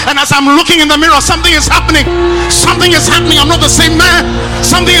And as I'm looking in the mirror, something is happening. Something is happening. I'm not the same man.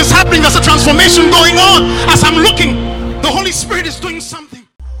 Something is happening. There's a transformation going on. As I'm looking, the Holy Spirit is doing something.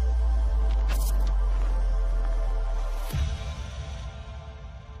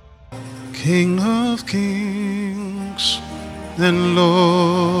 King of kings and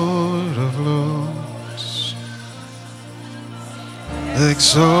Lord of lords,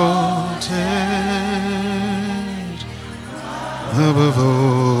 exalted above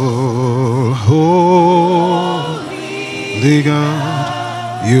all, holy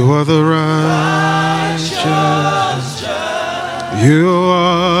God, you are the righteous, you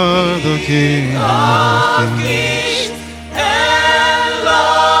are the King of kings and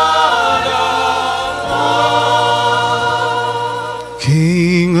Lord of lords,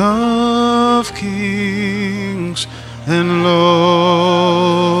 King of kings and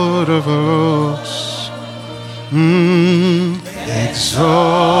Lord of lords. Exalted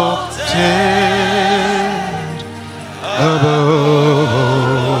above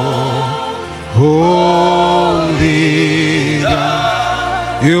all, holy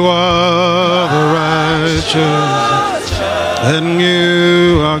God, you are the righteous, and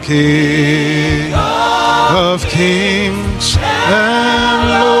you are King of kings and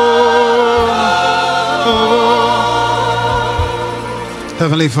Lord of lords.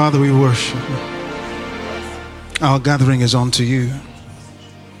 Heavenly Father, we worship you. Our gathering is unto you.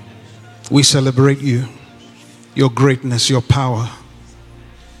 We celebrate you, your greatness, your power,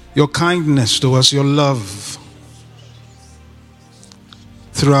 your kindness to us, your love.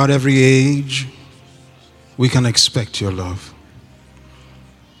 Throughout every age, we can expect your love.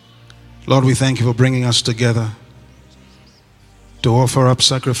 Lord, we thank you for bringing us together to offer up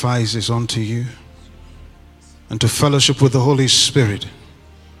sacrifices unto you and to fellowship with the Holy Spirit,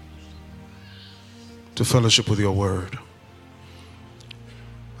 to fellowship with your word.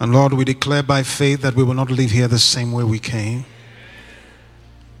 And Lord, we declare by faith that we will not leave here the same way we came.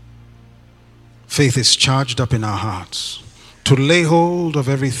 Faith is charged up in our hearts to lay hold of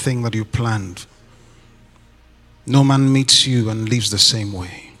everything that you planned. No man meets you and leaves the same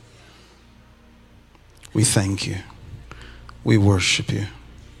way. We thank you. We worship you.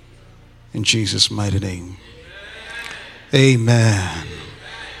 In Jesus' mighty name. Amen.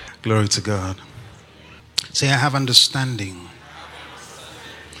 Glory to God. Say, I have understanding.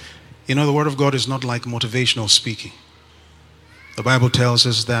 You know, the word of God is not like motivational speaking. The Bible tells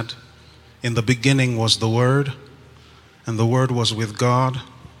us that in the beginning was the Word, and the Word was with God,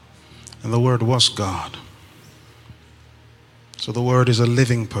 and the Word was God. So the Word is a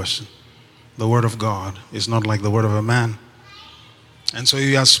living person. The Word of God is not like the word of a man. And so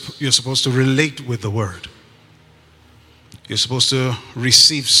you're supposed to relate with the Word. You're supposed to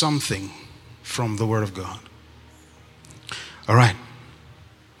receive something from the Word of God. All right.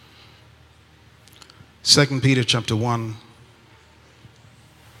 2 Peter chapter 1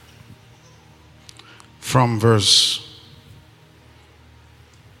 from verse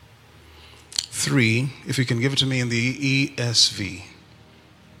 3. If you can give it to me in the ESV.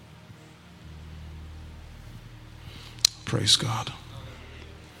 Praise God.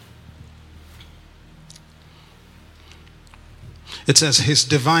 It says, His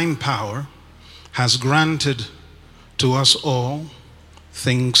divine power has granted to us all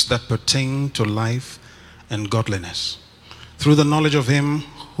things that pertain to life and godliness, through the knowledge of Him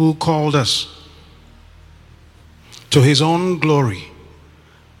who called us to His own glory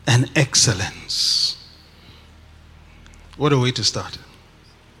and excellence. What a way to start.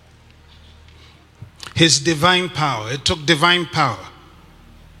 His divine power. It took divine power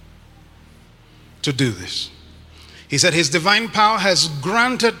to do this. He said His divine power has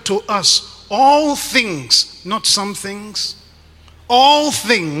granted to us all things, not some things, all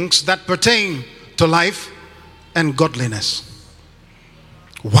things that pertain to life and godliness.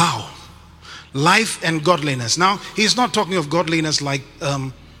 Wow. Life and godliness. Now, he's not talking of godliness like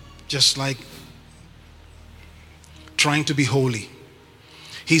just like trying to be holy.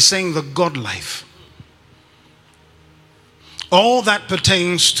 He's saying the God life. All that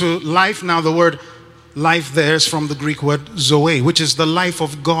pertains to life. Now, the word life there is from the Greek word zoe, which is the life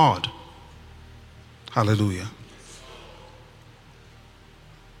of God. Hallelujah.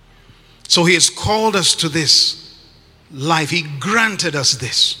 So He has called us to this life. He granted us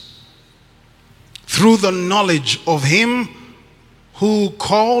this through the knowledge of Him who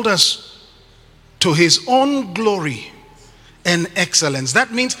called us to His own glory and excellence.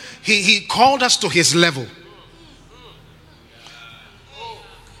 That means He called us to His level.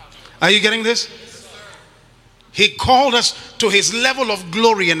 Are you getting this? He called us to His level of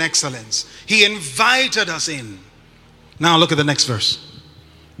glory and excellence. He invited us in. Now look at the next verse.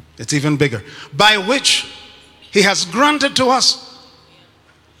 It's even bigger. By which he has granted to us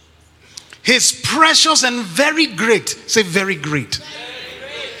his precious and very great, say very great.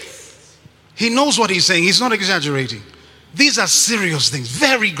 He knows what he's saying. He's not exaggerating. These are serious things.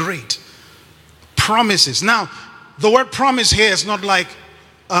 Very great promises. Now, the word promise here is not like,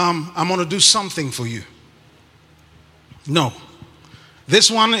 I'm going to do something for you. No. This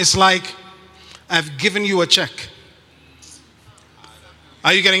one is like, I've given you a check.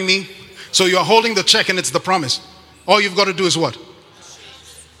 Are you getting me? So you're holding the check and it's the promise. All you've got to do is what?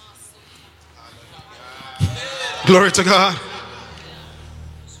 Glory to God.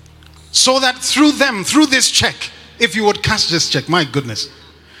 So that through them, through this check, if you would cash this check, my goodness.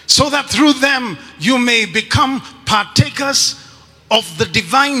 So that through them you may become partakers of the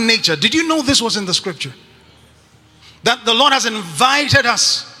divine nature. Did you know this was in the scripture? That the Lord has invited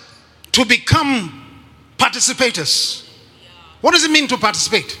us to become participators. What does it mean to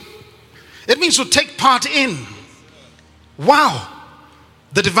participate? It means to take part in. Wow.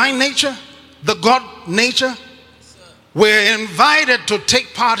 The divine nature, the God nature. We're invited to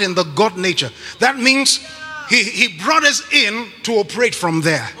take part in the God nature. That means he brought us in to operate from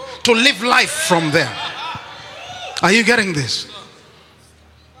there, to live life from there. Are you getting this?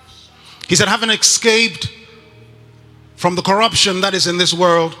 He said, having escaped from the corruption that is in this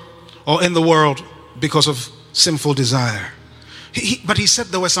world, or in the world, because of sinful desire. But he said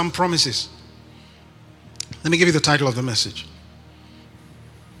there were some promises. Let me give you the title of the message.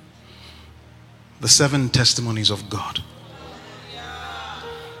 The Seven Testimonies of God.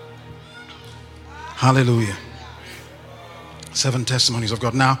 Hallelujah. Seven Testimonies of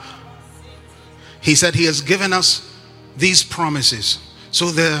God. Now, he said he has given us these promises. So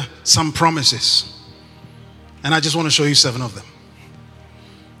there are some promises. And I just want to show you 7 of them.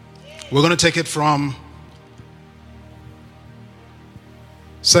 We're going to take it from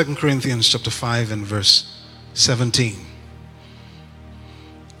 2 Corinthians chapter 5 and verse 17.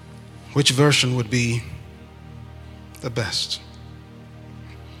 Which version would be the best?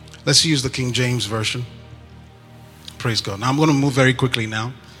 Let's use the King James Version. Praise God. Now I'm going to move very quickly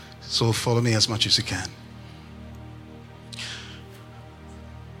now, so follow me as much as you can.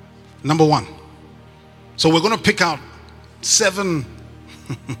 Number 1. So we're going to pick out 7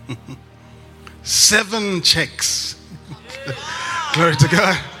 checks. Glory to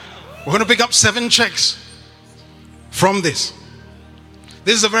God. We're going to pick up 7 checks from this.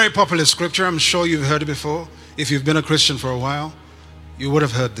 This is a very popular scripture. I'm sure you've heard it before. If you've been a Christian for a while, you would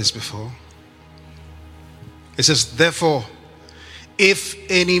have heard this before. It says, therefore, if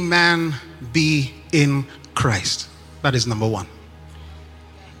any man be in Christ. That is number 1.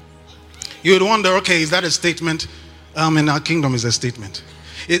 You would wonder, okay, is that a statement? In our kingdom is a statement.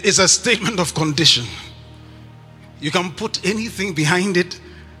 It's a statement of condition. You can put anything behind it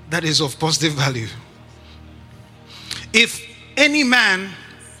that is of positive value. If any man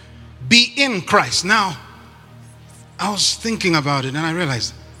be in Christ. Now, I was thinking about it and I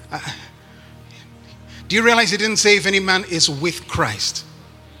realized, do you realize he didn't say if any man is with Christ?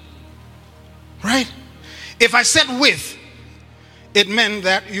 Right? If I said with, it meant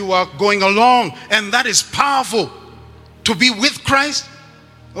that you are going along, and that is powerful. To be with Christ,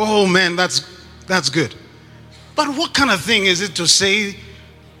 oh man, that's good. But what kind of thing is it to say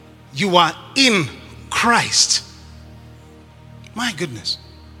you are in Christ? My goodness.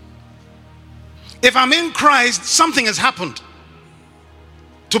 If I'm in Christ, something has happened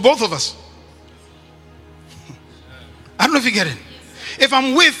to both of us. I don't know if you get it. If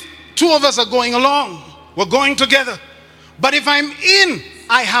I'm with, 2 of us are going along. We're going together. But if I'm in,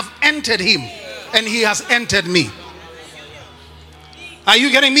 I have entered him and he has entered me. Are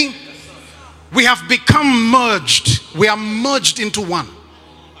you getting me? We have become merged. We are merged into one.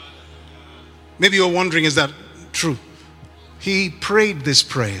 Maybe you're wondering, is that true? He prayed this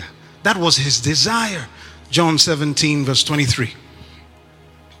prayer. That was his desire. John 17 verse 23.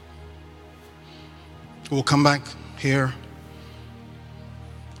 We'll come back here.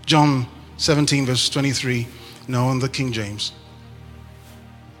 John 17 verse 23. No, in the King James.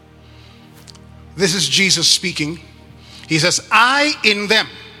 This is Jesus speaking. He says, I in them,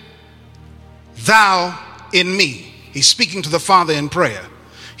 thou in me. He's speaking to the Father in prayer.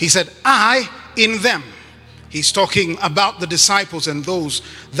 He said, I in them. He's talking about the disciples and those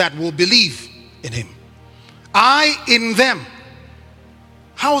that will believe in him. I in them.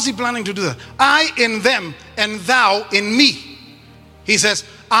 How is he planning to do that? I in them and thou in me. He says,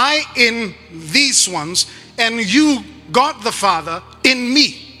 I in these ones and you, God the Father, in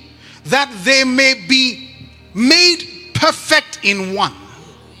me, that they may be made perfect in one.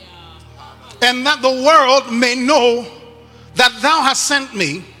 And that the world may know that thou hast sent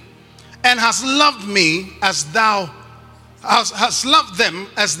me and hast loved me as thou hast loved them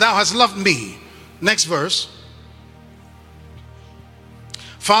as thou hast loved me. Next verse.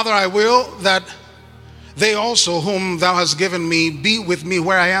 Father, I will that they also whom thou hast given me be with me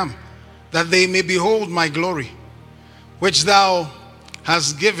where I am, that they may behold my glory, which thou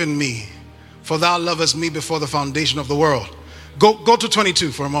hast given me, for thou lovest me before the foundation of the world. Go to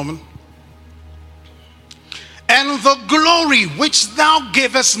 22 for a moment. And the glory which thou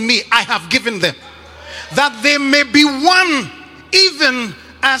gavest me, I have given them, that they may be one, even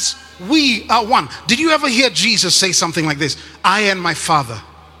as we are one. Did you ever hear Jesus say something like this? I and my Father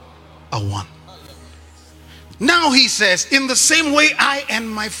are one. Now he says, in the same way I and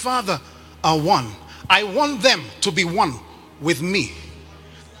my Father are one, I want them to be one with me.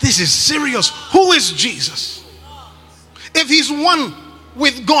 This is serious. Who is Jesus? If he's one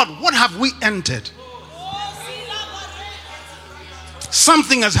with God, what have we entered?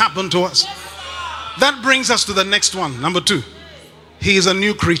 Something has happened to us. That brings us to the next one. Number 2. He is a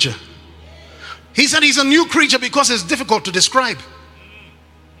new creature. He said he's a new creature because it's difficult to describe.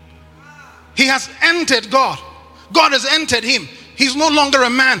 He has entered God. God has entered him. He's no longer a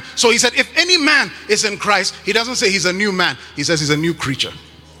man. So he said, if any man is in Christ, he doesn't say he's a new man. He says he's a new creature.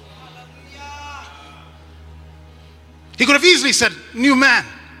 He could have easily said new man.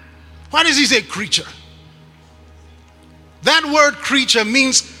 Why does he say creature? That word creature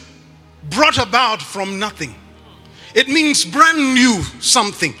means brought about from nothing. It means brand new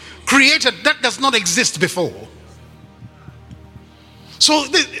something. Created that does not exist before. So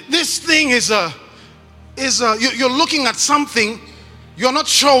this thing is you're looking at something, you're not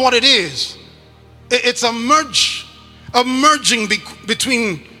sure what it is. It's a merging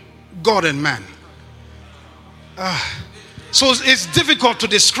between God and man. So it's difficult to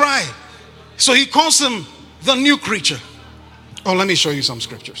describe. So he calls him the new creature. Oh, let me show you some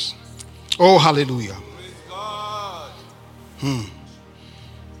scriptures. Oh, hallelujah.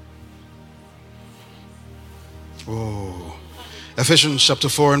 Oh, Ephesians chapter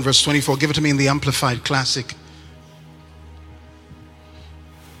 4 and verse 24. Give it to me in the Amplified Classic.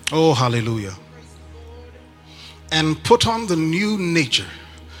 Oh, hallelujah. And put on the new nature,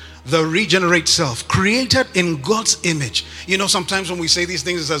 the regenerate self, created in God's image. You know, sometimes when we say these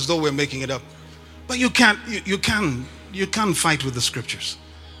things, it's as though we're making it up. But you can't fight with the scriptures.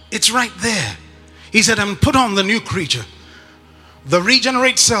 It's right there. He said, and put on the new creature, the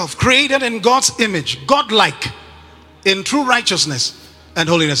regenerate self, created in God's image, godlike, in true righteousness and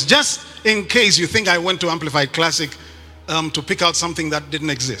holiness. Just in case you think I went to Amplified Classic to pick out something that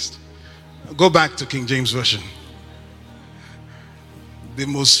didn't exist, go back to King James Version. The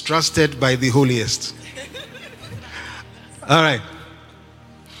most trusted by the holiest. All right.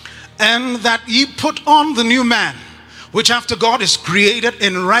 And that ye put on the new man, which after God is created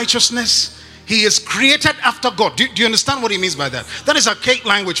in righteousness. He is created after God. Do you understand what he means by that? That is archaic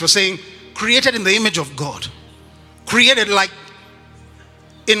language for saying created in the image of God. Created like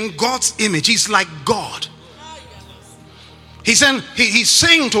in God's image. He's like God. He's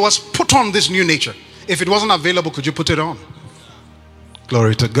saying to us, put on this new nature. If it wasn't available, could you put it on?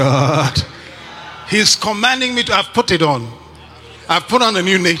 Glory to God. He's commanding me to have put it on. I've put on a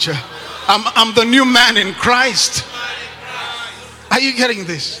new nature. I'm the new man in Christ. Are you getting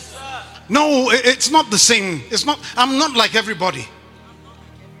this? No, it's not the same. I'm not like everybody.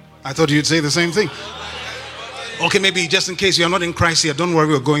 I thought you'd say the same thing. Okay, maybe just in case you're not in Christ here, don't worry,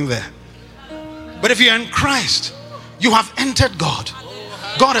 we're going there. But if you're in Christ, you have entered God.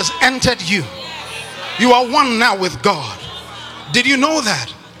 God has entered you. You are one now with God. Did you know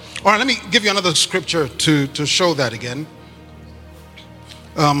that? All right, let me give you another scripture to show that again.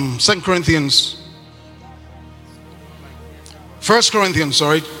 1 Corinthians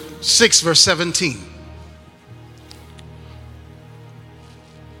 6 verse 17.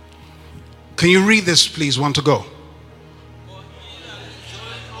 Can you read this, please? Want to go?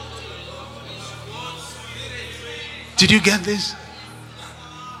 Did you get this?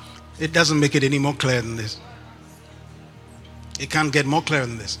 It doesn't make it any more clear than this. It can't get more clear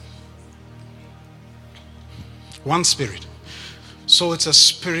than this. One spirit. So it's a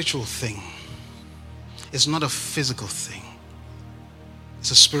spiritual thing. It's not a physical thing.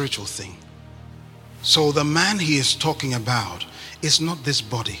 It's a spiritual thing. So the man he is talking about is not this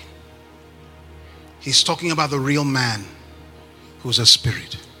body. He's talking about the real man who's a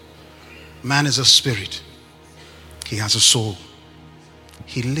spirit. Man is a spirit. He has a soul.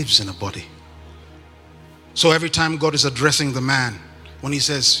 He lives in a body. So every time God is addressing the man, when he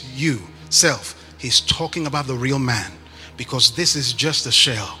says you, self, he's talking about the real man. Because this is just a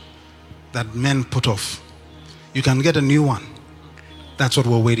shell that men put off. You can get a new one. That's what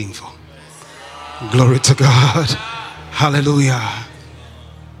we're waiting for. Glory to God. Hallelujah.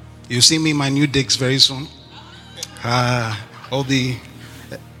 You see me in my new digs very soon. All the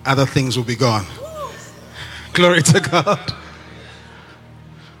other things will be gone. Glory to God.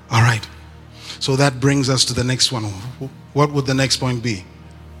 All right. So that brings us to the next one. What would the next point be?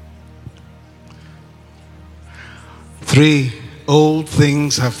 3 old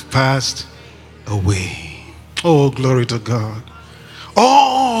things have passed away. Oh, glory to God.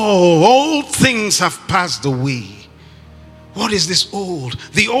 Oh, old things have passed away. What is this old?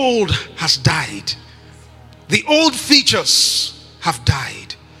 The old has died. The old features have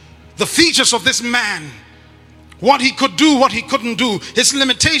died. The features of this man, what he could do, what he couldn't do, his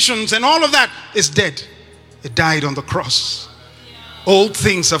limitations and all of that is dead. It died on the cross. Old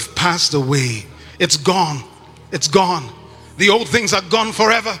things have passed away. It's gone. It's gone. The old things are gone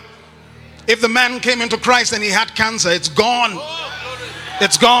forever. If the man came into Christ and he had cancer, it's gone.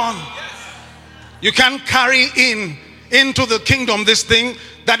 It's gone. You can't carry into the kingdom this thing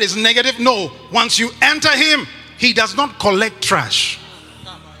that is negative. No. Once you enter him, he does not collect trash.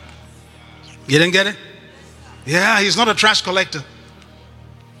 You didn't get it? Yeah, he's not a trash collector.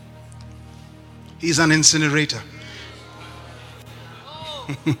 He's an incinerator.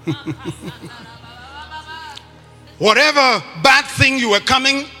 Whatever bad thing you were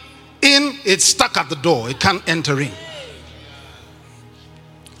coming in, it's stuck at the door. It can't enter in.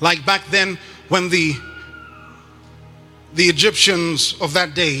 Like back then when the Egyptians of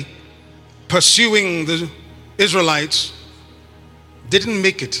that day pursuing the Israelites didn't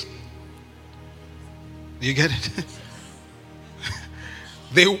make it. You get it?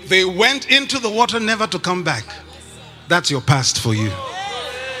 They went into the water never to come back. That's your past for you.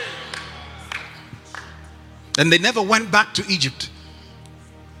 And they never went back to Egypt.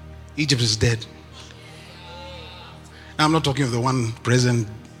 Egypt is dead. I'm not talking of the one present,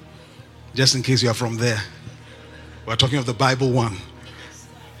 just in case you are from there. We're talking of the Bible one.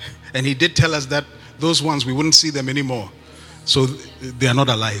 And he did tell us that those ones, we wouldn't see them anymore. So they are not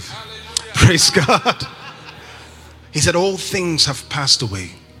alive. Hallelujah. Praise God. He said, all things have passed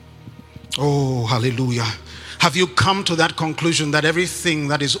away. Oh, hallelujah. Have you come to that conclusion that everything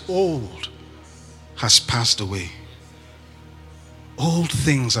that is old has passed away? Old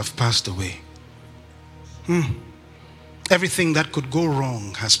things have passed away. Everything that could go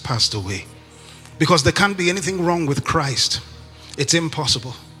wrong has passed away. Because there can't be anything wrong with Christ. It's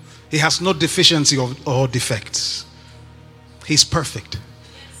impossible. He has no deficiency or defects. He's perfect.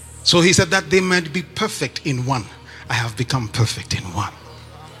 So he said that they might be perfect in one. I have become perfect in one.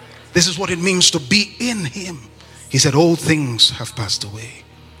 This is what it means to be in him. He said, all things have passed away.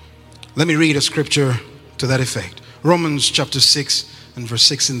 Let me read a scripture to that effect. Romans chapter 6 and verse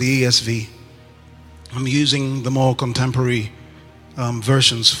 6 in the ESV. I'm using the more contemporary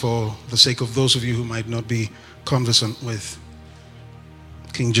versions for the sake of those of you who might not be conversant with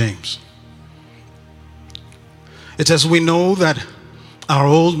King James. It says, we know that our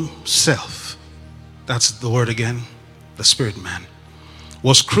old self, that's the word again, the spirit man,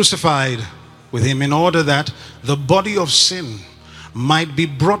 was crucified with him in order that the body of sin might be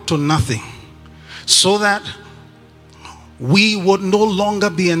brought to nothing, so that we would no longer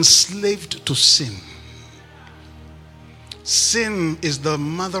be enslaved to sin. Sin is the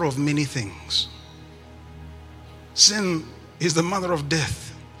mother of many things. Sin is the mother of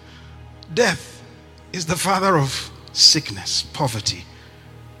death. Death is the father of sickness, poverty,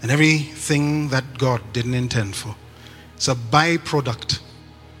 and everything that God didn't intend for. It's a byproduct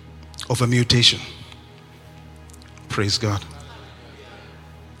of a mutation. Praise God.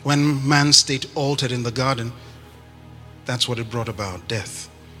 When man's state altered in the garden, that's what it brought about, death.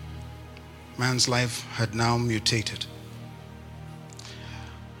 Man's life had now mutated.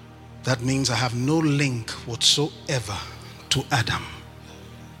 That means I have no link whatsoever to Adam.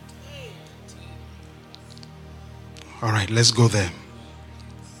 All right, let's go there.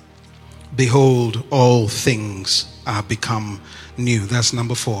 Behold, all things are become new. That's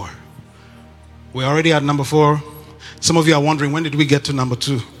number 4. We're already at number 4. Some of you are wondering, when did we get to number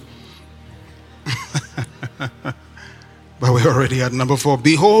 2? But we're already at number 4.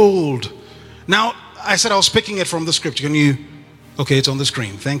 Behold. Now, I said I was picking it from the scripture. Can you? Okay, it's on the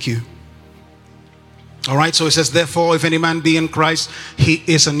screen. Thank you. All right, so it says, therefore, if any man be in Christ, he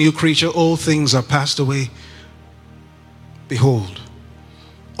is a new creature. All things are passed away. Behold,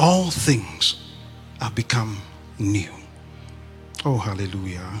 all things are become new. Oh,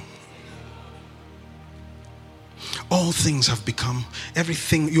 hallelujah. All things have become,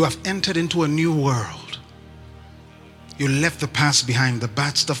 everything, you have entered into a new world. You left the past behind, the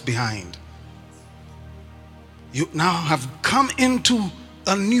bad stuff behind. You now have come into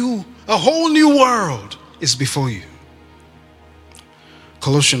a A whole new world is before you.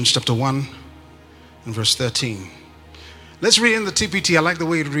 Colossians chapter 1 and verse 13. Let's read in the TPT. I like the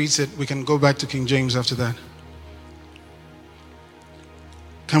way it reads it. We can go back to King James after that.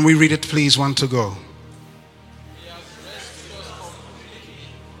 Can we read it, please? One to go.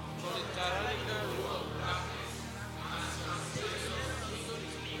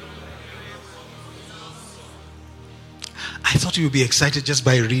 I thought you would be excited just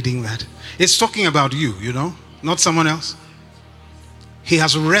by reading that. It's talking about you, you know, not someone else. He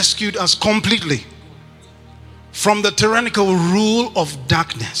has rescued us completely from the tyrannical rule of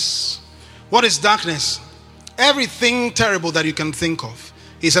darkness. What is darkness? Everything terrible that you can think of.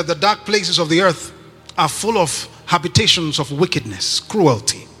 He said the dark places of the earth are full of habitations of wickedness,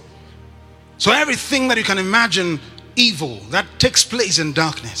 cruelty. So everything that you can imagine evil that takes place in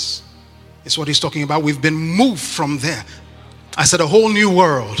darkness is what he's talking about. We've been moved from there. I said a whole new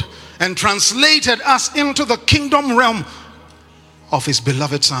world, and translated us into the kingdom realm of his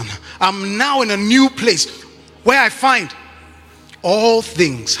beloved Son. I'm now in a new place where I find all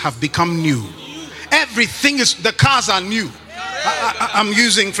things have become new. Everything is, the cars are new. I'm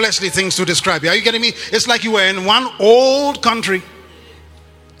using fleshly things to describe you. Are you getting me? It's like you were in one old country,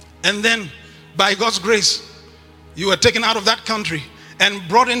 and then by God's grace you were taken out of that country and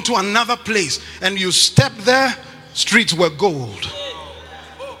brought into another place, and you stepped there, streets were gold.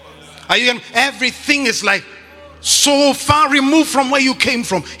 Are you getting me? Everything is like so far removed from where you came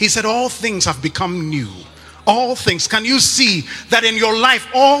from. He said all things have become new. All things. Can you see that in your life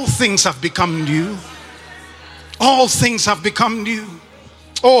all things have become new? All things have become new.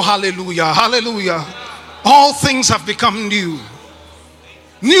 Oh, hallelujah, hallelujah. All things have become new.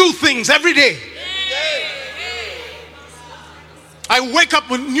 New things every day. I wake up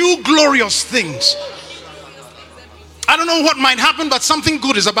with new glorious things. I don't know what might happen, but something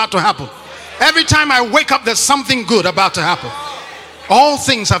good is about to happen. Every time I wake up, there's something good about to happen. All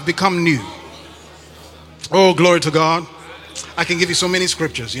things have become new. Oh, glory to God. I can give you so many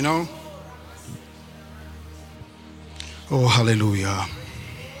scriptures, you know. Oh, hallelujah.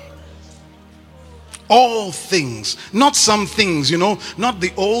 All things, not some things, you know, not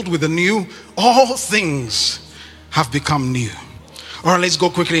the old with the new. All things have become new. All right, let's go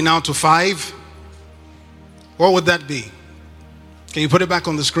quickly now to 5. What would that be? Can you put it back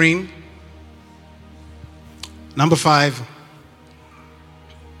on the screen? Number 5.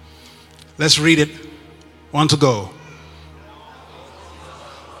 Let's read it. One to go.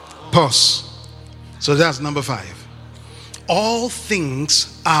 Pause. So that's number 5. All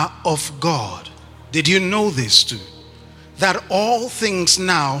things are of God. Did you know this too? That all things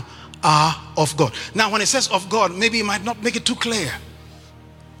now are of God. Now when it says of God, maybe it might not make it too clear.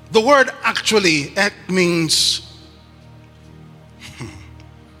 The word actually means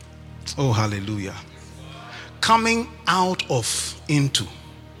oh, hallelujah, coming out of, into.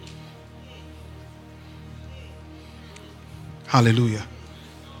 Hallelujah.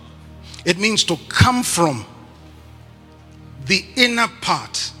 It means to come from the inner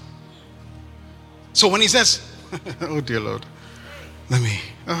part. So when he says oh dear Lord, let me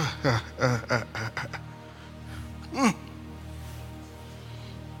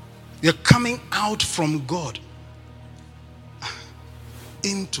you're coming out from God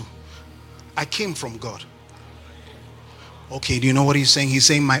into. I came from God. Okay, do you know what he's saying? He's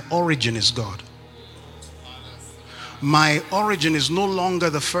saying my origin is God. My origin is no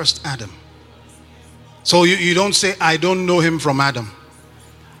longer the first Adam. So you don't say I don't know him from Adam.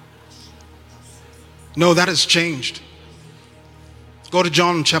 No, that has changed. Go to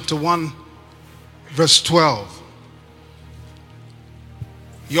John chapter 1 verse 12.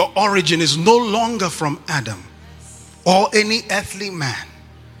 Your origin is no longer from Adam or any earthly man.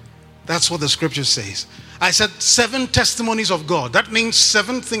 That's what the scripture says. I said 7 testimonies of God. That means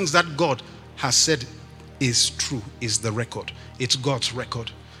 7 things that God has said is true, is the record. It's God's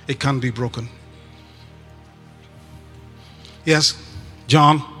record. It can't be broken. Yes,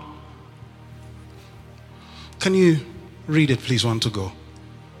 John. Can you read it, please? One to go.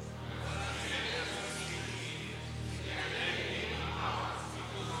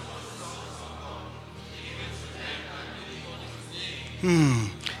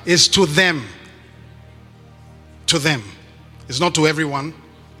 It's to them. To them. It's not to everyone.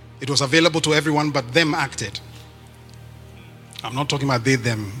 It was available to everyone, but them acted. I'm not talking about they,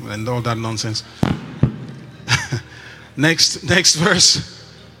 them, and all that nonsense. Next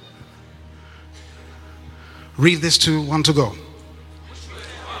verse. Read this too. One to go.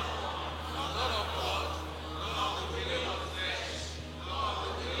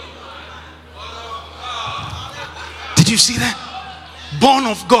 Did you see that? Born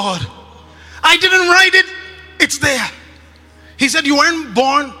of God. I didn't write it. It's there. He said, you weren't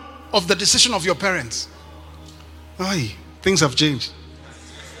born of the decision of your parents. Aye, things have changed.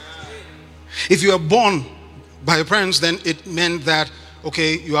 If you are born by your parents, then it meant that,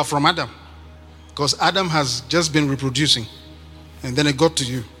 okay, you are from Adam. Because Adam has just been reproducing. And then it got to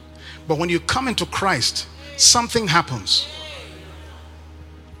you. But when you come into Christ, something happens.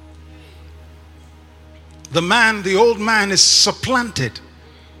 The old man is supplanted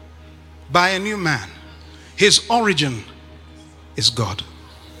by a new man. His origin is God.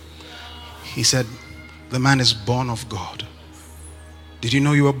 He said, the man is born of God. Did you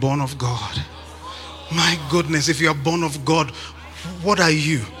know you were born of God? My goodness, if you are born of God, what are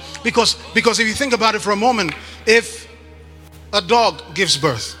you? Because if you think about it for a moment, if a dog gives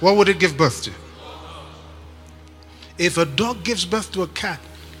birth, what would it give birth to? If a dog gives birth to a cat,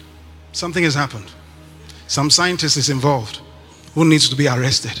 something has happened. Some scientist is involved who needs to be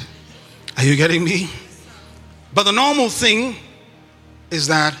arrested. Are you getting me? But the normal thing is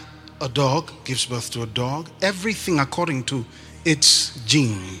that a dog gives birth to a dog. Everything according to its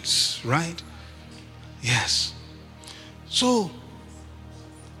genes, right? Yes. So,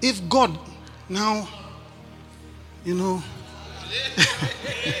 if God now,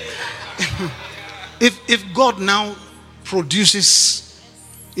 if God now produces,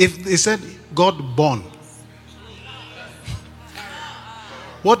 if they said God born,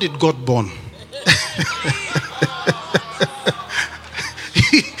 what did God born?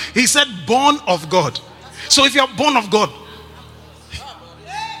 He said born of God. So if you're born of God,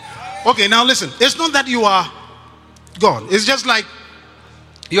 okay, now listen, it's not that you are God. It's just like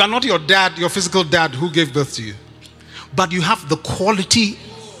you are not your dad, your physical dad who gave birth to you, but you have the quality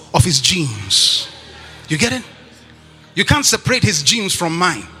of his genes. You get it? You can't separate his genes from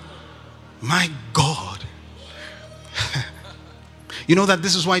mine. My God. You know that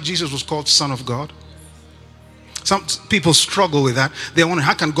this is why Jesus was called Son of God? Some people struggle with that. They wonder,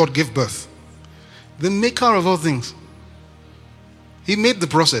 how can God give birth? The maker of all things. He made the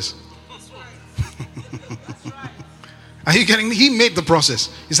process. Are you getting me? He made the process.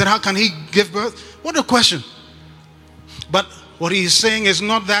 He said, how can he give birth? What a question. But what he is saying is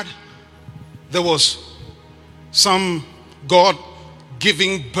not that there was some God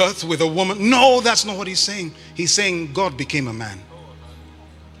giving birth with a woman. No, that's not what he's saying. He's saying God became a man.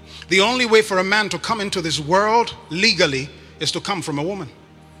 The only way for a man to come into this world legally is to come from a woman.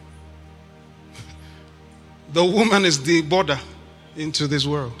 The woman is the border into this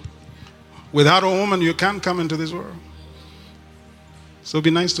world. Without a woman, you can't come into this world. So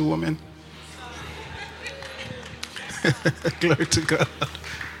be nice to women. Glory to God.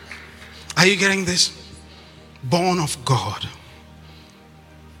 Are you getting this? Born of God.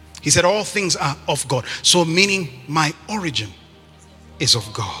 He said all things are of God. So meaning my origin is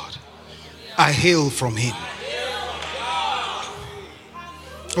of God. I hail from him.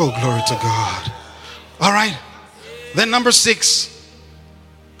 Oh, glory to God. All right. Then number 6,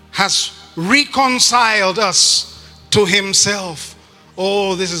 has reconciled us to himself.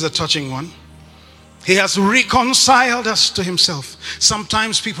 Oh, this is a touching one. He has reconciled us to himself.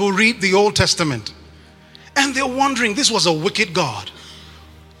 Sometimes people read the Old Testament and they're wondering, this was a wicked God.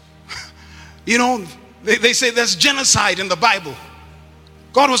 They say there's genocide in the Bible.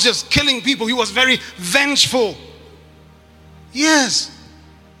 God was just killing people. He was very vengeful. Yes,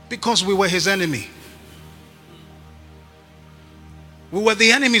 because we were his enemy. We were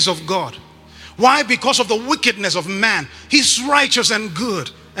the enemies of God. Why? Because of the wickedness of man. He's righteous and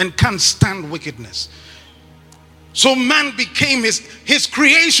good and can't stand wickedness. So man became his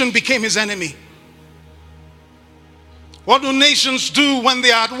creation became his enemy. What do nations do when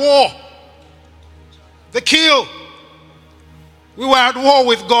they are at war? They kill. We were at war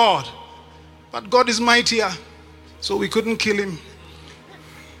with God, but God is mightier, so we couldn't kill him.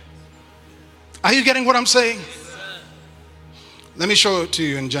 Are you getting what I'm saying? Let me show it to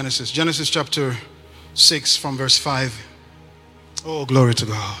you in Genesis. Genesis chapter 6 from verse 5. Oh, glory to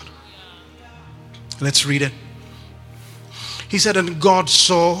God. Let's read it. He said, and God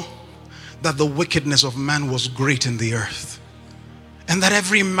saw that the wickedness of man was great in the earth, and that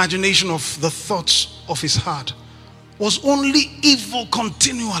every imagination of the thoughts of his heart was only evil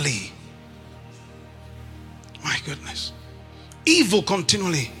continually. My goodness. Evil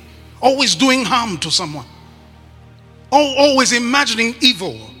continually. Always doing harm to someone. Always imagining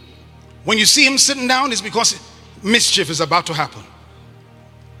evil. When you see him sitting down, it's because mischief is about to happen.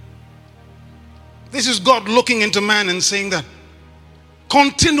 This is God looking into man and saying that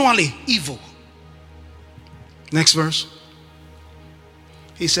continually evil. Next verse.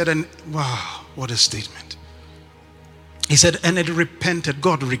 He said, and wow, what a statement. He said, and it repented.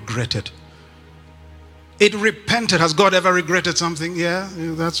 God regretted It repented. Has God ever regretted something? Yeah,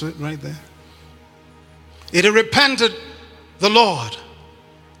 that's it right there. It repented the Lord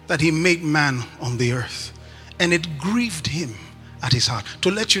that he made man on the earth. And it grieved him at his heart.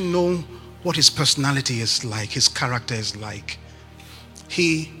 To let you know what his personality is like, his character is like.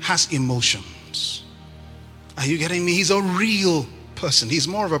 He has emotions. Are you getting me? He's a real person. He's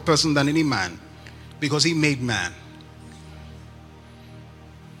more of a person than any man because he made man.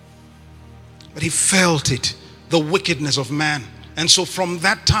 But he felt it, the wickedness of man. And so from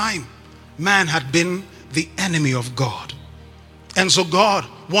that time, man had been the enemy of God. And so God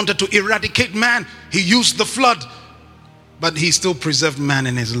wanted to eradicate man. He used the flood, but he still preserved man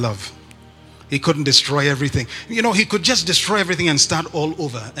in his love. He couldn't destroy everything. You know, he could just destroy everything and start all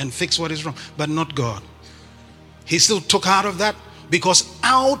over and fix what is wrong, but not God. He still took out of that because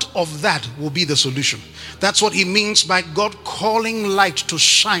out of that will be the solution. That's what he means by God calling light to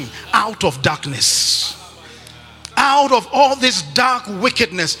shine out of darkness. Out of all this dark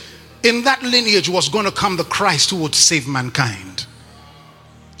wickedness, in that lineage was going to come the Christ who would save mankind.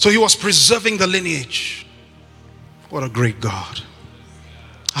 So he was preserving the lineage. What a great God.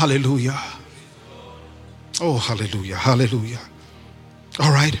 Hallelujah. Oh, hallelujah, hallelujah.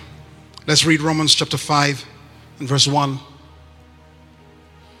 All right, let's read Romans chapter 5 and verse 1.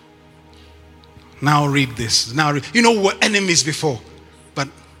 Now read this. You know, we were enemies before, but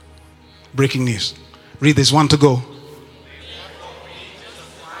breaking news. Read this, one to go.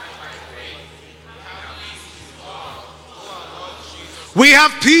 We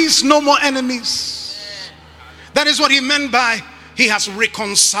have peace, no more enemies. That is what he meant by he has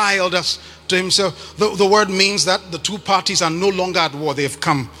reconciled us to himself. The word means that the two parties are no longer at war. They have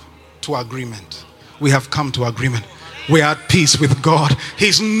come to agreement. We have come to agreement. We are at peace with God.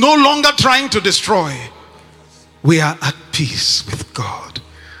 He's no longer trying to destroy. We are at peace with God.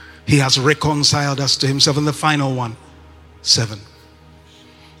 He has reconciled us to himself. And the final one, 7.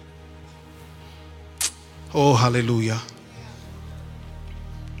 Oh, hallelujah.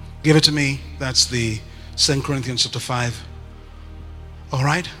 Give it to me. That's the 2 Corinthians chapter 5. All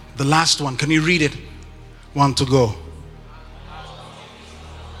right. The last one. Can you read it? One to go.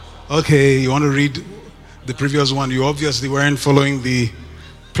 Okay. You want to read the previous one? You obviously weren't following the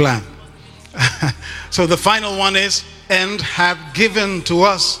plan. So the final one is, and have given to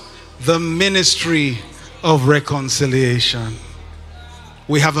us the ministry of reconciliation.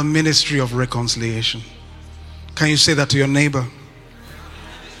 We have a ministry of reconciliation. Can you say that to your neighbor?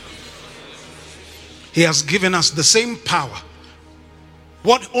 He has given us the same power.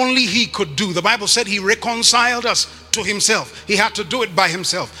 What only he could do. The Bible said he reconciled us to himself. He had to do it by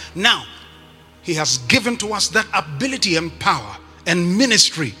himself. Now, he has given to us that ability and power and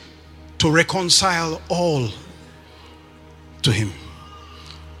ministry to reconcile all to him.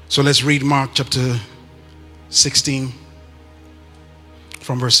 So let's read Mark chapter 16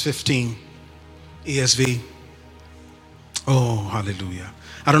 from verse 15, ESV. Oh, hallelujah.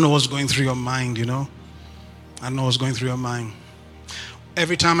 I don't know what's going through your mind, you know. I don't know what's going through your mind.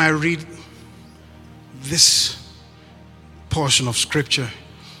 Every time I read this portion of scripture,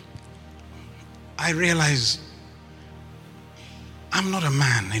 I realize I'm not a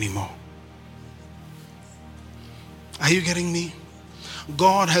man anymore. Are you getting me?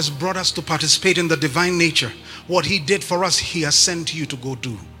 God has brought us to participate in the divine nature. What he did for us, he has sent you to go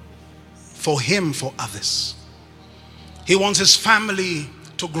do. For him, for others. He wants his family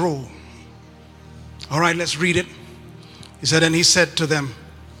to grow. All right, let's read it. He said, and he said to them,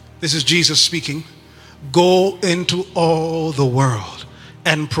 this is Jesus speaking, go into all the world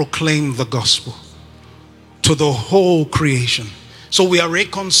and proclaim the gospel to the whole creation. So we are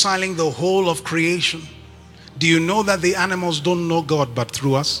reconciling the whole of creation. Do you know that the animals don't know God but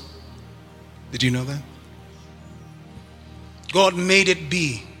through us? Did you know that? God made it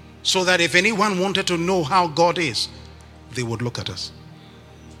be so that if anyone wanted to know how God is, they would look at us.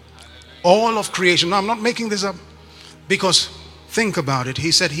 All of creation. Now, I'm not making this up, because think about it.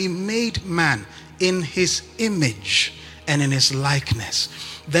 He said he made man in his image and in his likeness.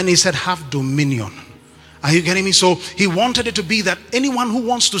 Then he said have dominion. Are you getting me? So he wanted it to be that anyone who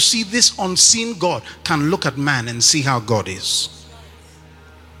wants to see this unseen God can look at man and see how God is.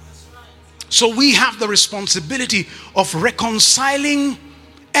 So we have the responsibility of reconciling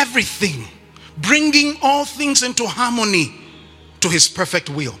everything, bringing all things into harmony to his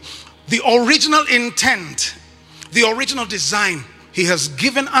perfect will. The original intent, the original design, he has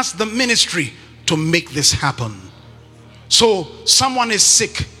given us the ministry to make this happen. So someone is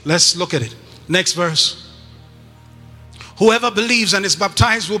sick. Let's look at it. Next verse. Whoever believes and is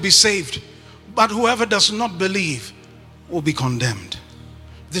baptized will be saved, but whoever does not believe will be condemned.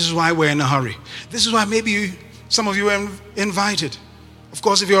 This is why we're in a hurry. This is why maybe some of you are invited. Of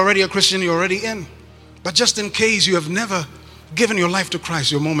course, if you're already a Christian, you're already in. But just in case you have never given your life to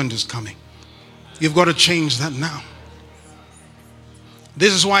Christ, your moment is coming. You've got to change that now.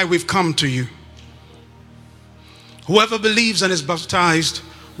 This is why we've come to you. Whoever believes and is baptized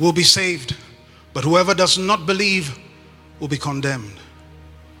will be saved, but whoever does not believe will be condemned.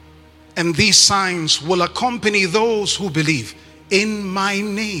 And these signs will accompany those who believe in my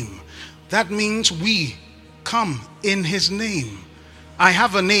name. That means we come in his name. I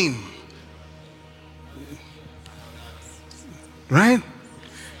have a name. Right?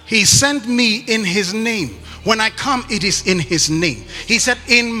 He sent me in his name. When I come, it is in his name. He said,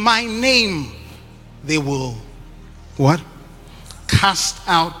 in my name, they will, what? Cast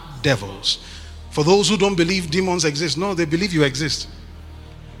out devils. For those who don't believe demons exist, no, they believe you exist.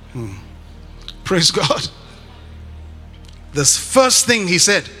 Praise God. The first thing he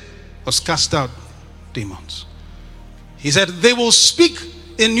said was cast out demons. He said, they will speak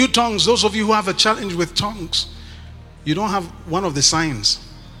in new tongues. Those of you who have a challenge with tongues, you don't have one of the signs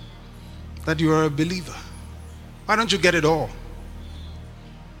that you are a believer. Why don't you get it all?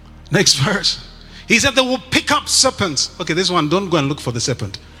 Next verse. He said they will pick up serpents. Okay, this one, don't go and look for the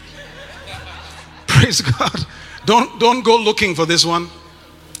serpent. Praise God. Don't go looking for this one.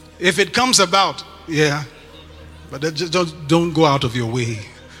 If it comes about, yeah. But just don't go out of your way.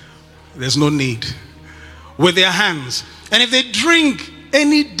 There's no need. With their hands. And if they drink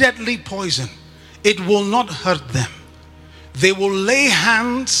any deadly poison, it will not hurt them. They will lay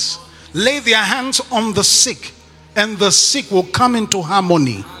their hands on the sick, and the sick will come into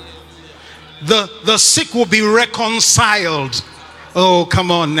harmony. The sick will be reconciled. Oh,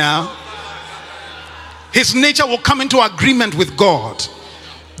 come on now. His nature will come into agreement with God.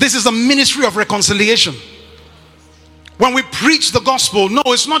 This is a ministry of reconciliation. When we preach the gospel, no,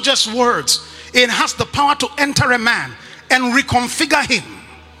 it's not just words. It has the power to enter a man and reconfigure him.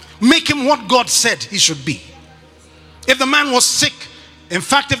 Make him what God said he should be. If the man was sick, in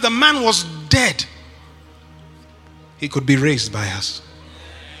fact, if the man was dead, he could be raised by us.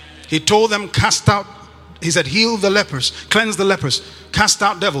 He told them, cast out, he said, heal the lepers, cleanse the lepers, cast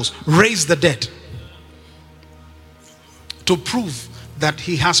out devils, raise the dead. To prove that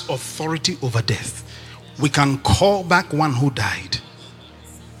he has authority over death, we can call back one who died.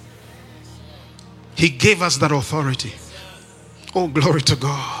 He gave us that authority. Oh, glory to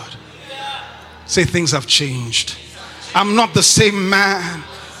God. Say, things have changed. I'm not the same man.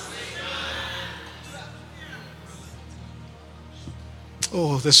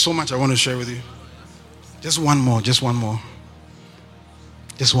 Oh, there's so much I want to share with you. Just one more thing.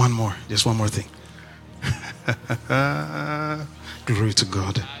 Glory to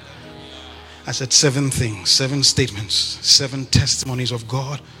God. I said 7 things, 7 statements, 7 testimonies of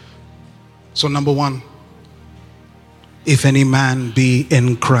God. So number 1, if any man be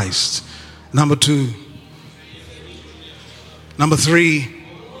in Christ. Number 2. Number 3.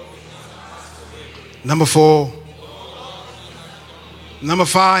 Number 4. Number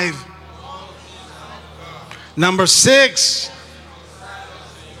 5. Number 6.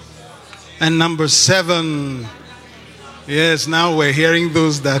 And number 7. Yes, now we're hearing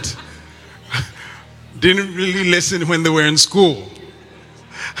those that didn't really listen when they were in school.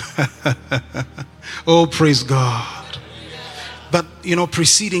 Oh, praise God. But,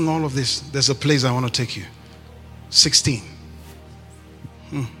 preceding all of this, there's a place I want to take you. 16.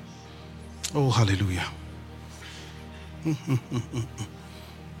 Oh, hallelujah.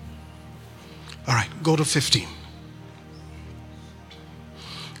 All right, go to 15.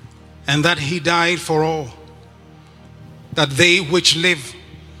 And that he died for all, that they which live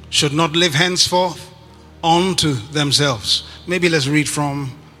should not live henceforth unto themselves. Maybe let's read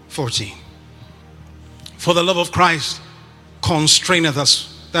from 14. For the love of Christ constraineth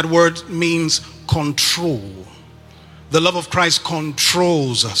us. That word means control. The love of Christ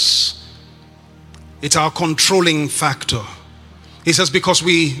controls us. It's our controlling factor. He says, because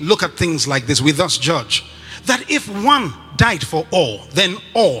we look at things like this, we thus judge that if one died for all, then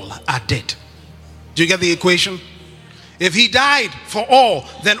all are dead. Do you get the equation? If he died for all,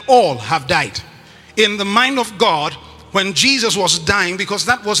 then all have died. In the mind of God, when Jesus was dying, because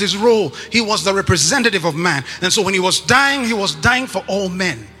that was his role, he was the representative of man. And so when he was dying for all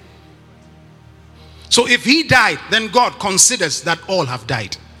men. So if he died, then God considers that all have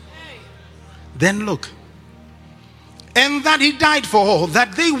died. Then look. And that he died for all,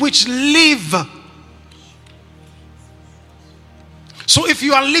 that they which live. So if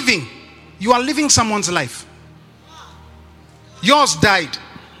you are living someone's life. Yours died.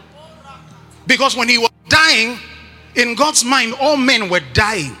 Because when he was dying, in God's mind, all men were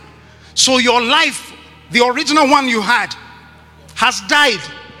dying. So your life, the original one you had, has died.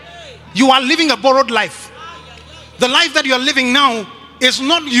 You are living a borrowed life. The life that you are living now is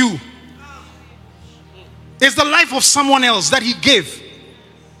not you. It's the life of someone else that he gave.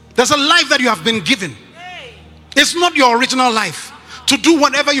 There's a life that you have been given. It's not your original life to do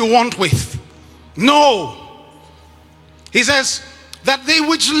whatever you want with. No. He says that they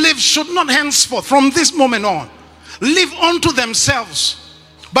which live should not henceforth, from this moment on, live unto themselves,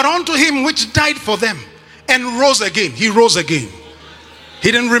 but unto him which died for them and rose again. He rose again.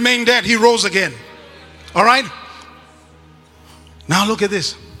 He didn't remain dead. He rose again. All right. Now look at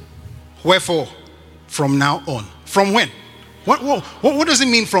this. Wherefore, from now on. From when? What does it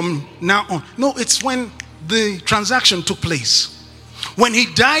mean from now on? No, it's when the transaction took place. When he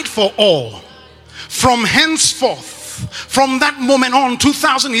died for all. From henceforth, from that moment on,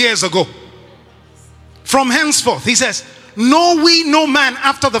 2,000 years ago. From henceforth, he says, know we no man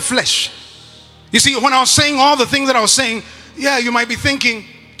after the flesh. You see, when I was saying all the things that I was saying, yeah, you might be thinking,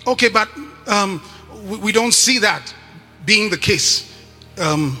 okay, but we don't see that being the case.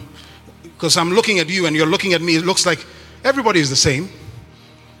 Because I'm looking at you and you're looking at me, it looks like everybody is the same.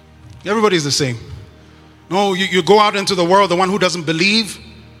 Everybody is the same. No, you go out into the world, the one who doesn't believe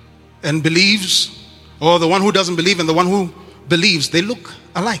and believes, or the one who doesn't believe and the one who believes, they look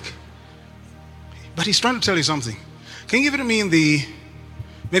alike. But he's trying to tell you something. Can you give it to me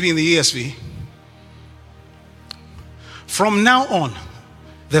maybe in the ESV? From now on,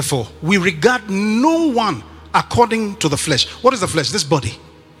 therefore, we regard no one according to the flesh. What is the flesh? This body.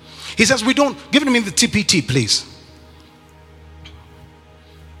 He says we don't. Give it to me in the TPT, please.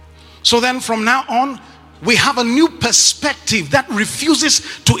 So then from now on, we have a new perspective that refuses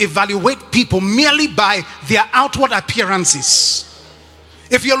to evaluate people merely by their outward appearances.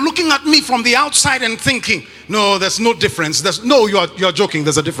 If you're looking at me from the outside and thinking, no, there's no difference. You're joking.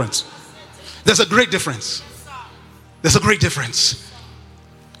 There's a difference. There's a great difference. There's a great difference.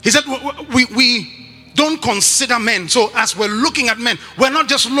 He said we don't consider men. So as we're looking at men, we're not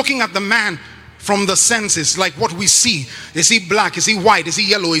just looking at the man from the senses, like what we see. Is he black? Is he white? Is he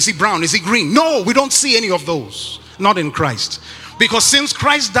yellow? Is he brown? Is he green? No, we don't see any of those. Not in Christ. Because since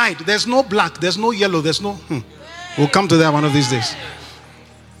Christ died, there's no black, there's no yellow, there's no... We'll come to that one of these days.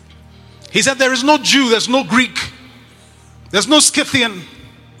 He said there is no Jew, there's no Greek, there's no Scythian.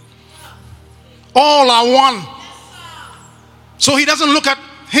 All are one. So he doesn't look at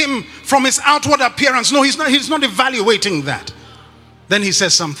him from his outward appearance. No, he's not evaluating that. Then he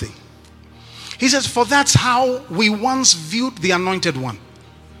says something. He says, for that's how we once viewed the anointed one.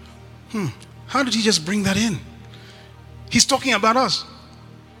 How did he just bring that in? He's talking about us.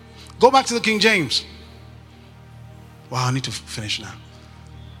 Go back to the King James. Wow, I need to finish now.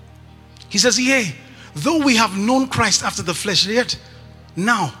 He says, yea, though we have known Christ after the flesh, yet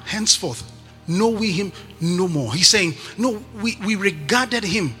now, henceforth, know we him no more. He's saying, no, we regarded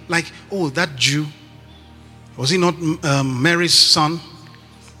him like, oh, that Jew. Was he not Mary's son?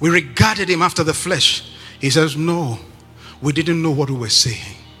 We regarded him after the flesh. He says, no, we didn't know what we were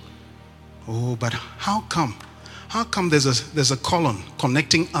saying. Oh, but how come? How come there's a colon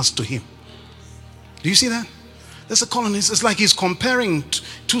connecting us to him? Do you see that? There's a colon. It's like he's comparing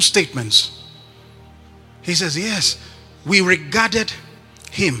two statements. He says, yes, we regarded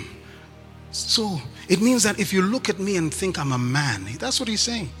him. So it means that if you look at me and think I'm a man, that's what he's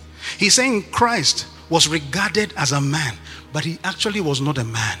saying. He's saying Christ was regarded as a man, but he actually was not a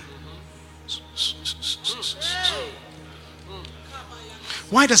man.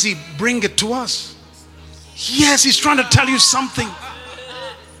 Why does he bring it to us? Yes, he's trying to tell you something.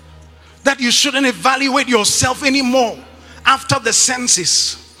 That you shouldn't evaluate yourself anymore after the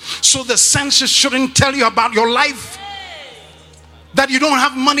senses. So the senses shouldn't tell you about your life. That you don't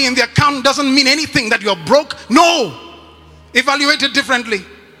have money in the account doesn't mean anything. That you're broke. No. Evaluate it differently.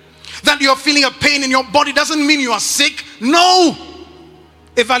 That you're feeling a pain in your body doesn't mean you are sick. No.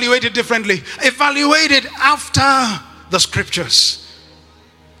 Evaluate it differently. Evaluate it after the scriptures.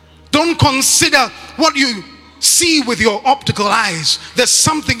 Don't consider what you see with your optical eyes. There's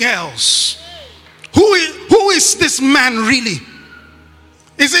something else. Who is this man really?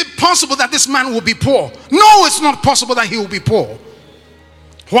 Is it possible that this man will be poor? No, it's not possible that he will be poor.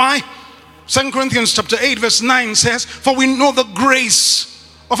 Why? 2 Corinthians chapter 8 verse 9 says, for we know the grace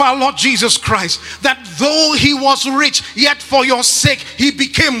of our Lord Jesus Christ, that though he was rich, yet for your sake he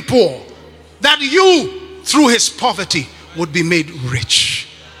became poor, that you through his poverty would be made rich.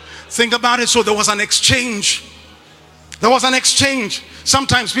 Think about it. So there was an exchange. There was an exchange.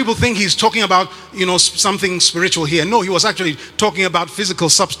 Sometimes people think he's talking about, something spiritual here. No, he was actually talking about physical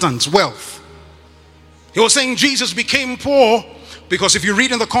substance, wealth. He was saying Jesus became poor because if you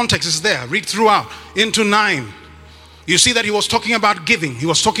read in the context, it's there. Read throughout into 9. You see that he was talking about giving. He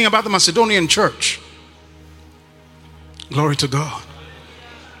was talking about the Macedonian church. Glory to God.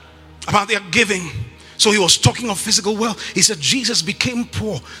 About their giving. So he was talking of physical wealth. He said Jesus became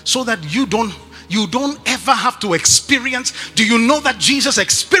poor so that you don't ever have to experience. Do you know that Jesus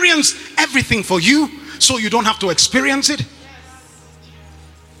experienced everything for you so you don't have to experience it?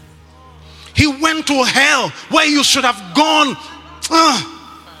 He went to hell where you should have gone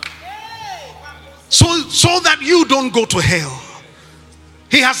so that you don't go to hell.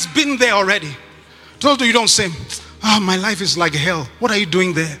 He has been there already. So you don't say, oh, my life is like hell. What are you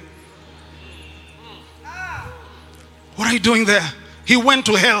doing there? What are you doing there? He went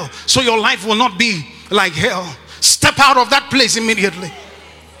to hell so your life will not be like hell. Step out of that place immediately.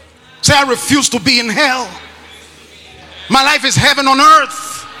 Say, I refuse to be in hell. My life is heaven on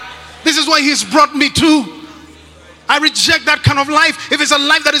earth. This is why he's brought me to. I reject that kind of life. If it's a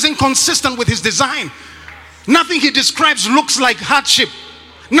life that is inconsistent with his design. Nothing he describes looks like hardship.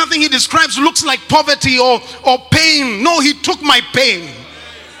 Nothing he describes looks like poverty or pain. No, he took my pain.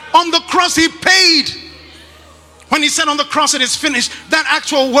 On the cross he paid. When he said on the cross it is finished, that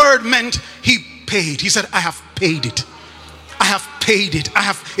actual word meant he paid. He said, I have paid it. I have paid it.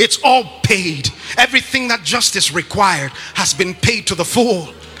 It's all paid. Everything that justice required has been paid to the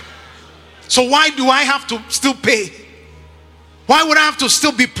full. So why do I have to still pay? Why would I have to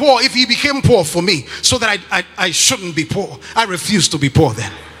still be poor if he became poor for me so that I shouldn't be poor? I refuse to be poor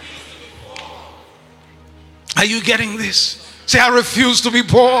then. Are you getting this? Say, I refuse to be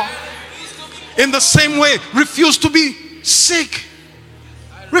poor. In the same way, refuse to be sick.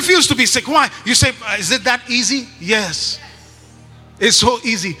 Refuse to be sick. Why? You say, is it that easy? Yes. It's so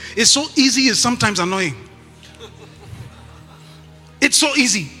easy. It's so easy, it's sometimes annoying. It's so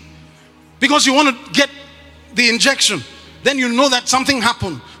easy. Because you want to get the injection. Then you know that something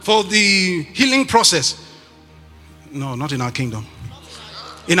happened for the healing process. No, not in our kingdom.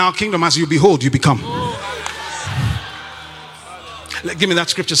 In our kingdom, as you behold, you become. Give me that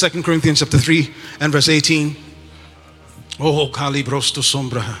scripture, 2 Corinthians chapter 3 and verse 18. Oh, calibros to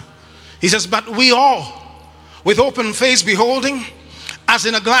sombra. He says, but we all, with open face beholding, as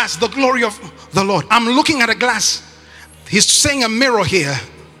in a glass, the glory of the Lord. I'm looking at a glass. He's saying a mirror here.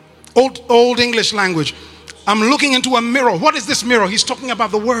 Old English language. I'm looking into a mirror. What is this mirror? He's talking about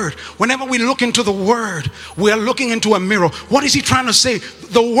the word. Whenever we look into the word, we are looking into a mirror. What is he trying to say?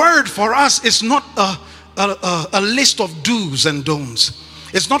 The word for us is not a list of do's and don'ts.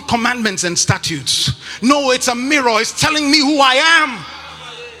 It's not commandments and statutes. No, it's a mirror. It's telling me who I am.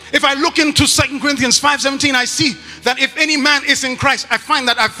 If I look into 2 Corinthians 5:17, I see that if any man is in Christ, I find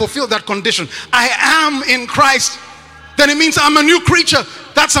that I've fulfilled that condition. I am in Christ. Then it means I'm a new creature.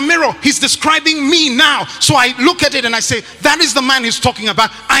 That's a mirror. He's describing me now. So I look at it and I say, that is the man he's talking about.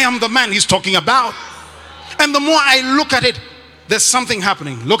 I am the man he's talking about. And the more I look at it, there's something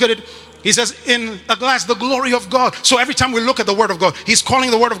happening. Look at it. He says, in a glass, the glory of God. So every time we look at the word of God, he's calling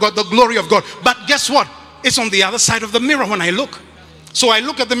the word of God the glory of God. But guess what? It's on the other side of the mirror when I look. So I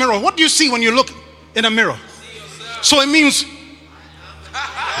look at the mirror. What do you see when you look in a mirror? So it means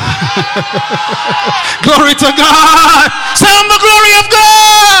glory to God. Say, I'm the glory of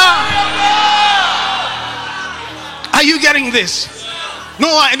God. Are you getting this? No,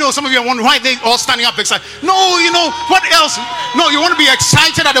 I know some of you are wondering why they all standing up excited. No, you know what else? No, you want to be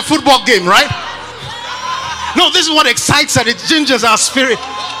excited at a football game, right? No, this is what excites us. It gingers our spirit.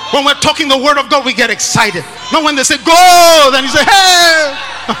 When we're talking the word of God, we get excited. Not when they say go, then you say hey.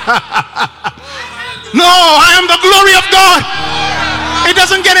 No, I am the glory of God. It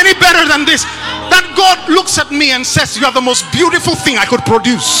doesn't get any better than this. That God looks at me and says, you are the most beautiful thing I could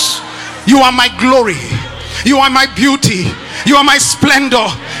produce. You are my glory. You are my beauty. You are my splendor.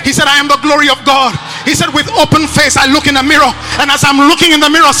 He said, I am the glory of God. He said, with open face I look in the mirror, and as I'm looking in the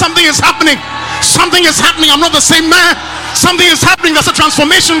mirror, something is happening. Something is happening. I'm not the same man. Something is happening. There's a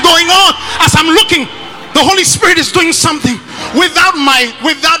transformation going on. As I'm looking, the Holy Spirit is doing something without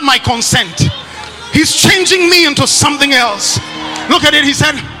my consent. He's changing me into something else. Look at it. He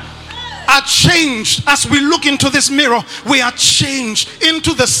said, are changed. As we look into this mirror, we are changed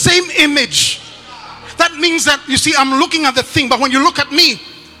into the same image. That means that, you see, I'm looking at the thing, but when you look at me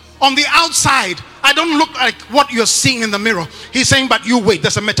on the outside, I don't look like what you're seeing in the mirror. He's saying, but you wait,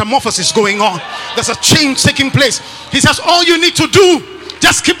 there's a metamorphosis going on. There's a change taking place. He says, all you need to do,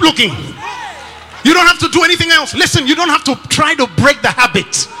 just keep looking. You don't have to do anything else. Listen, you don't have to try to break the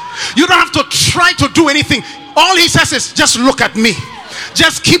habit. You don't have to try to do anything. All he says is, just look at me.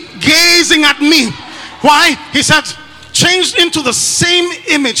 Just keep gazing at me. Why? He said, changed into the same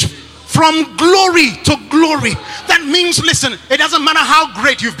image From glory to glory. That means, listen, it doesn't matter how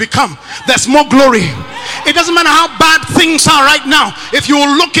great you've become, there's more glory. It doesn't matter how bad things are right now. If you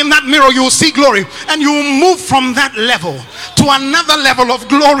look in that mirror, you will see glory, and you will move from that level to another level of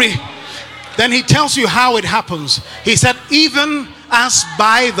glory. Then he tells you how it happens. He said, even as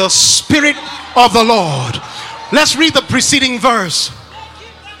by the Spirit of the Lord. Let's read the preceding verse,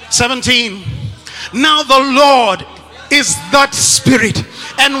 17. Now the Lord is that Spirit,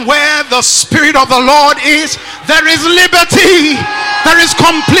 and where the Spirit of the Lord is, there is liberty, there is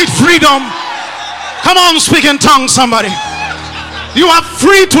complete freedom. Come on, speak in tongues, somebody. You are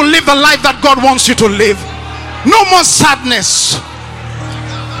free to live the life that God wants you to live. No more sadness,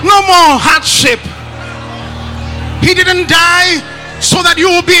 no more hardship. He didn't die so that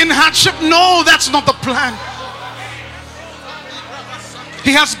you will be in hardship. No, that's not the plan.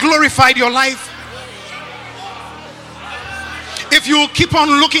 He has glorified your life. If you keep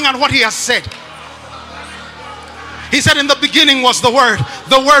on looking at what he has said. He said, in the beginning was the Word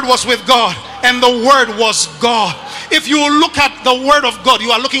was with God, and the Word was God. If you look at the Word of God,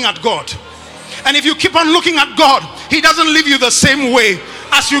 you are looking at God. And if you keep on looking at God, he doesn't leave you the same way.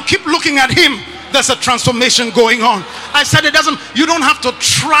 As you keep looking at him, there's a transformation going on. I said you don't have to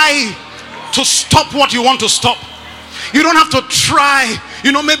try to stop what you want to stop. You don't have to try.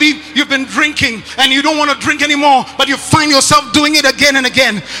 Maybe you've been drinking and you don't want to drink anymore, but you find yourself doing it again and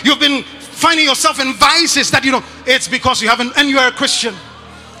again. You've been finding yourself in vices that it's because you haven't, and you are a Christian.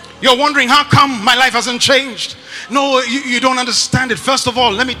 You're wondering, how come my life hasn't changed? No, you don't understand it. First of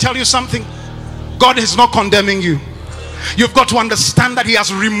all, let me tell you something. God is not condemning you. You've got to understand that he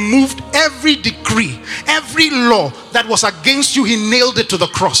has removed every decree, every law that was against you. He nailed it to the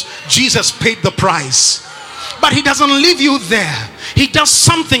cross. Jesus paid the price. But he doesn't leave you there. He does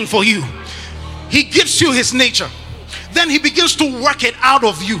something for you. He gives you his nature. Then he begins to work it out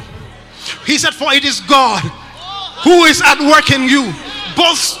of you. He said, for it is God who is at work in you,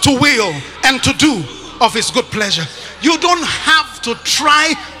 both to will and to do of his good pleasure. You don't have to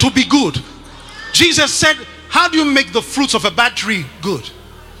try to be good. Jesus said, how do you make the fruits of a bad tree good?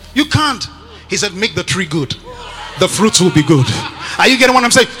 You can't. He said, make the tree good. The fruits will be good. Are you getting what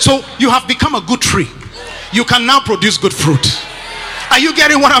I'm saying? So you have become a good tree. You can now produce good fruit. Are you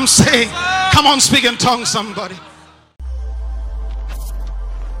getting what I'm saying? Come on, speak in tongues, somebody.